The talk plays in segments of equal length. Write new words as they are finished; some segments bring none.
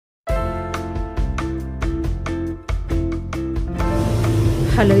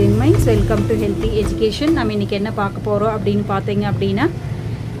Hello young minds, welcome to Healthy Education. நம்ம இன்னைக்கு என்ன பார்க்க போறோம் அப்படினு பாத்தீங்க அப்படினா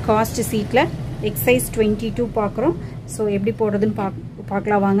காஸ்ட் சீட்ல exercise 22 பார்க்கறோம். So எப்படி போடுறதுன்னு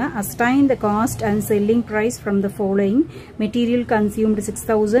பார்க்கலாம் வாங்க. Assign the cost and selling price from the following: material consumed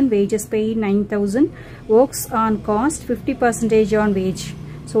 6000, wages paid 9000, works on cost 50% on wage.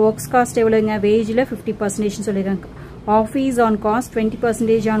 So works cost எவ்வளவுங்க? wageல 50% சொல்லிருக்காங்க. Office on cost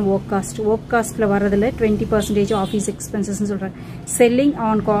 20% on work cost. Work cost ல வரதுல 20% office expenses னு சொல்றாங்க. Selling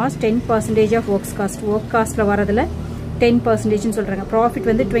on cost 10% of works cost. Work cost ல வரதுல 10% னு சொல்றாங்க. Profit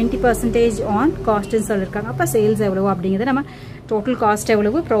வந்து 20% on cost னு சொல்லிருக்காங்க. அப்ப சேல்ஸ் எவ்வளவு அப்படிங்கறது நம்ம total cost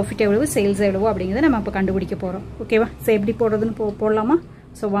எவ்வளவு, profit எவ்வளவு, சேல்ஸ் எவ்வளவு அப்படிங்கறது நம்ம இப்ப கண்டுபிடிக்க போறோம். ஓகேவா? சோ எப்படி போடுறதுன்னு போடலாமா?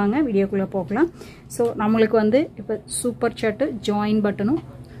 சோ வாங்க வீடியோக்குள்ள போகலாம். சோ நமக்கு வந்து இப்ப சூப்பர் சாட் ஜாயின் பட்டனும்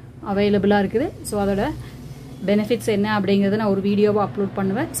அவேலபிளா இருக்குது. சோ அதோட benefits என்ன அப்படிங்கறத நான் ஒரு வீடியோவா அப்லோட்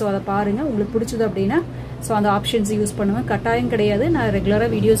பண்ணுவேன். சோ அத பாருங்க. உங்களுக்கு பிடிச்சது அப்படினா சோ அந்த ஆப்ஷன்ஸ் யூஸ் பண்ணுவேன். கட்டாயம் கிடையாது. நான் ரெகுலரா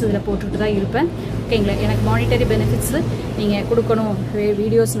வீடியோஸ் இதல போட்டுட்டு தான் இருப்பேன். ஓகேங்களா? எனக்கு மானிட்டரி பெனிஃபிட்ஸ் நீங்க கொடுக்கணும்,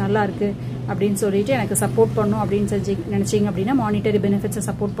 வீடியோஸ் நல்லா இருக்கு அப்படினு சொல்லிட்டு எனக்கு சப்போர்ட் பண்ணனும் அப்படினு நினைச்சீங்க அப்படினா மானிட்டரி பெனிஃபிட்ஸ்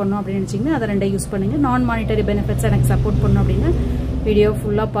சப்போர்ட் பண்ணனும் அப்படி நினைச்சீங்கன்னா அத ரெண்டை யூஸ் பண்ணுங்க. நான் மானிட்டரி பெனிஃபிட்ஸ் எனக்கு சப்போர்ட் பண்ணனும் அப்படினா வீடியோ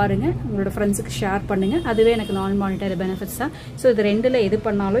ஃபுல்லா பாருங்க, உங்களோட ஃப்ரெண்ட்ஸ்க்கு ஷேர் பண்ணுங்க. அதுவே எனக்கு நான் மானிட்டரி பெனிஃபிட்ஸ் தான். சோ இது ரெண்டுல எது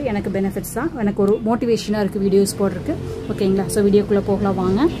பண்ணாலும் எனக்கு பெனிஃபிட்ஸ் தான். எனக்கு ஒரு மோட்டிவேஷனா இருக்கு வீடியோஸ் போடுறதுக்கு. ஓகேங்களா? சோ வீடியோக்குள்ள போகலாம்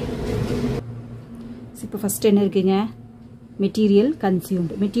வாங்க. இப்போ ஃபர்ஸ்ட் என்ன இருக்குங்க? Material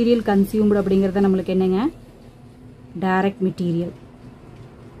consumed. மெட்டீரியல் கன்சியூம்ட் அப்படிங்கறது நமக்கு என்னங்க? Direct material.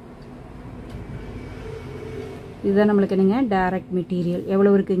 இதுதான் நமக்கு என்னங்க? Direct material.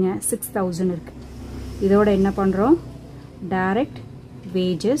 எவ்வளவு இருக்குங்க? 6000 இருக்கு. இதோட என்ன பண்றோம்? டைரக்ட்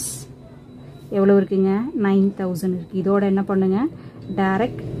wages எவ்வளவு இருக்குங்க? 9000 இருக்கு. இதோட என்ன பண்ணுங்க?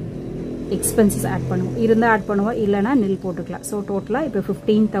 டைரக்ட் expenses ஆட் பண்ணுவோம். இருந்தா ஆட் பண்ணுவோம், இல்லனா nil போட்டுக்கலாம். சோ டோட்டலா இப்போ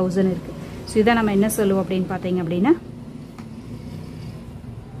 15000 இருக்கு. சோ இத நம்ம என்ன சொல்லுவோம் அப்படினு பாத்தீங்க அப்படினா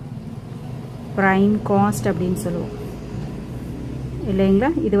prime cost அப்படினு சொல்லுவோம். இல்லைங்களா?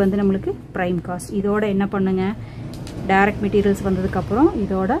 இது வந்து நமக்கு prime cost. இதோட என்ன பண்ணுங்க? டைரக்ட் மெட்டீரியல்ஸ் வந்ததுக்கு அப்புறம்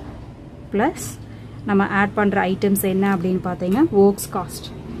இதோட பிளஸ் நம்ம ஆட் பண்ற ஐட்டம்ஸ் என்ன அப்படினு பாத்தீங்க works cost.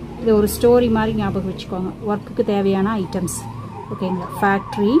 இது ஒரு ஸ்டோரி மாதிரி ஞாபகம் வச்சுக்கோங்க. வர்க்குக்கு தேவையான ஐட்டம்ஸ். ஓகேங்களா?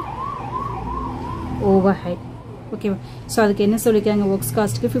 Factory overhead. ஓகேவா? சோ அதுக்கு என்ன சொல்லிருக்காங்க? works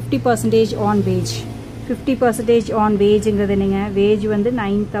costக்கு 50% on wage. 50% on wageங்கிறது என்னங்க? wage வந்து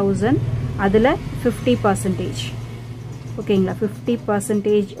 9000, அதுல 50%. ஓகேங்களா?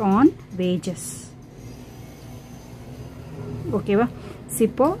 50% on wages. ஓகேவா?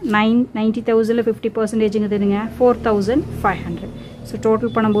 இப்போ 90000ல 50%ங்கிறது என்னங்க? 4500. சோ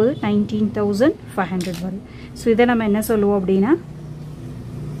டோட்டல் பண்ணும்போது 19500 வரும். சோ இத நம்ம என்ன சொல்லுவோம் அப்படினா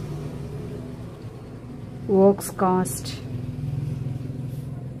works cost.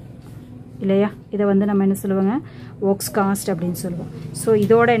 இல்லையா? இத வந்து நம்ம என்ன சொல்லுவாங்க? works cost அப்படினு சொல்லுவோம். சோ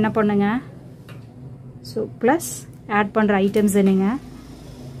இதோட என்ன பண்ணுங்க? சோ பிளஸ் ஆட் பண்ற ஐட்டம்ஸ் என்னங்க?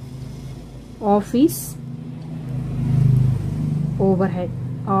 Office overhead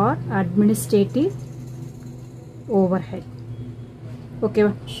or administrative overhead. Okay,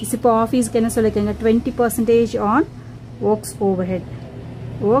 இப்போ ஆபீஸ்க்கு என்ன சொல்லிருக்காங்க? 20% on works overhead.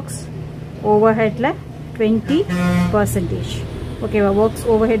 works overheadல 20%. ஓகேவா? works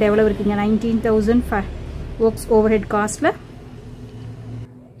overhead எவ்வளவு இருக்குங்க? 19000. works overhead costல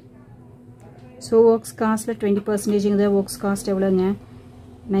so works costல 20%ங்கிறது works cost எவ்வளவுங்க?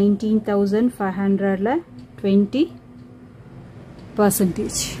 19500ல 20%.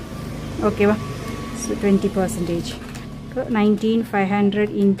 ஓகேவா? so 20%. 19500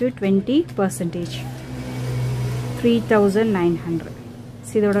 into 20%. 3900.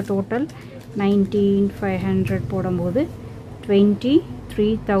 so இதோட டோட்டல் 19500 போடும்போது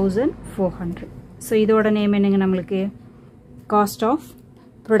 23400. so இதோட நேம் என்னங்க நமக்கு? cost of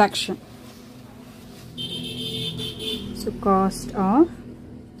production. so cost of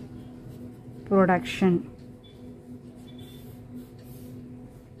production.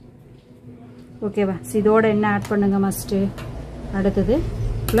 ஓகேவா? இதோட என்ன ஆட் பண்ணுங்க? மஸ்ட் அடுத்தது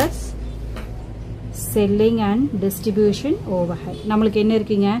plus selling and distribution overhead. நமக்கு என்ன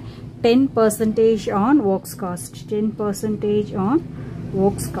இருக்குங்க? 10% on works cost. 10% on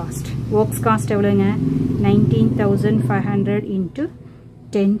works cost. works cost எவ்வளவுங்க? 19500 into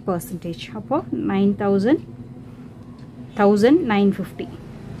 10%. அப்போ 1950.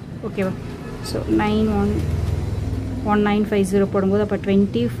 ஓகேவா? so 1950 போடும்போது அப்ப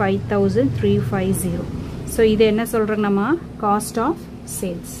 25350. சோ இது என்ன சொல்றோம் நம்ம? cost of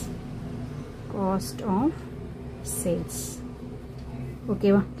sales. cost of sales.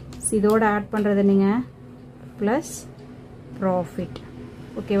 ஓகேவா? இதோட ஆட் பண்றது என்னங்க? Plus profit.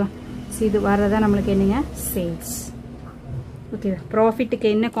 ஓகேவா? இது வரதா நமக்கு என்னங்க? sales. ஓகே ப்ராஃபிட்டுக்கு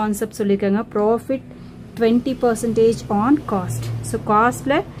என்ன கான்செப்ட் சொல்லியிருக்காங்க ப்ராஃபிட் 20% on cost ஸோ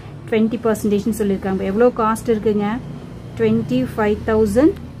காஸ்ட்டில் 20% சொல்லியிருக்காங்க எவ்வளோ காஸ்ட் இருக்குங்க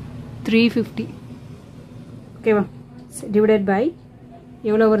 25,350 ஓகேவா டிவைடட் பை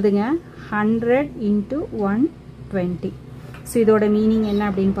எவ்வளோ வருதுங்க 100 into 120 ஸோ இதோட மீனிங் என்ன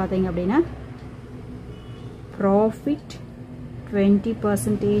அப்படின்னு பார்த்தீங்க அப்படின்னா ப்ராஃபிட்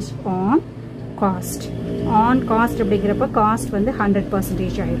 20% on cost அப்படிங்கிறப்ப காஸ்ட் வந்து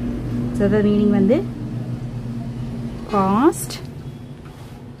 100% ஆயிடும் ஸோ அதோட மீனிங் வந்து cost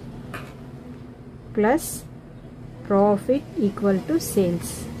plus profit equal to sales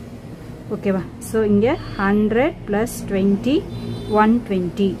ஓகேவா ஸோ இங்கே 100 plus 20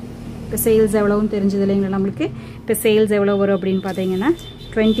 120 இப்போ சேல்ஸ் எவ்வளோன்னு தெரிஞ்சது இல்லைங்களா நம்மளுக்கு இப்போ சேல்ஸ் எவ்வளோ வரும் அப்படின்னு பார்த்தீங்கன்னா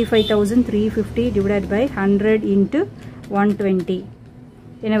 25,350 divided by 100 into 120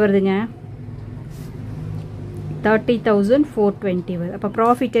 என்ன வருதுங்க 30,420 வருது அப்போ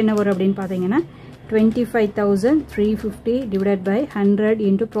ப்ராஃபிட் என்ன வரும் அப்படின்னு பார்த்தீங்கன்னா 25,350 divided by 100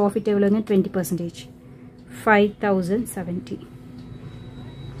 into profit எவ்வளோங்க 20% 5,070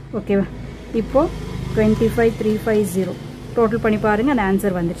 ஓகேவா இப்போ 25,350 டோட்டல் பண்ணி பாருங்க அந்த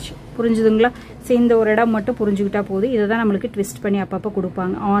ஆன்சர் வந்துருச்சு புரிஞ்சுதுங்களா ஸோ இந்த ஒரு இடம் மட்டும் புரிஞ்சுக்கிட்டா போதும் இதை தான் நம்மளுக்கு ட்விஸ்ட் பண்ணி அப்பப்போ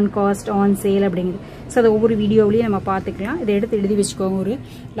கொடுப்பாங்க ஆன் காஸ்ட் ஆன் சேல் அப்படிங்கிறது ஸோ அதை ஒவ்வொரு வீடியோவிலையும் நம்ம பார்த்துக்கலாம் இதை எடுத்து எழுதி வச்சுக்கோங்க ஒரு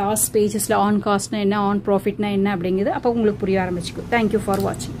லாஸ்ட் பேஜஸில் ஆன் காஸ்ட்னா என்ன ஆன் ப்ராஃபிட்னா என்ன அப்படிங்கிறது அப்போ உங்களுக்கு புரிய ஆரம்பிச்சுக்கும் தேங்க்யூ ஃபார்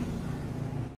வாட்சிங்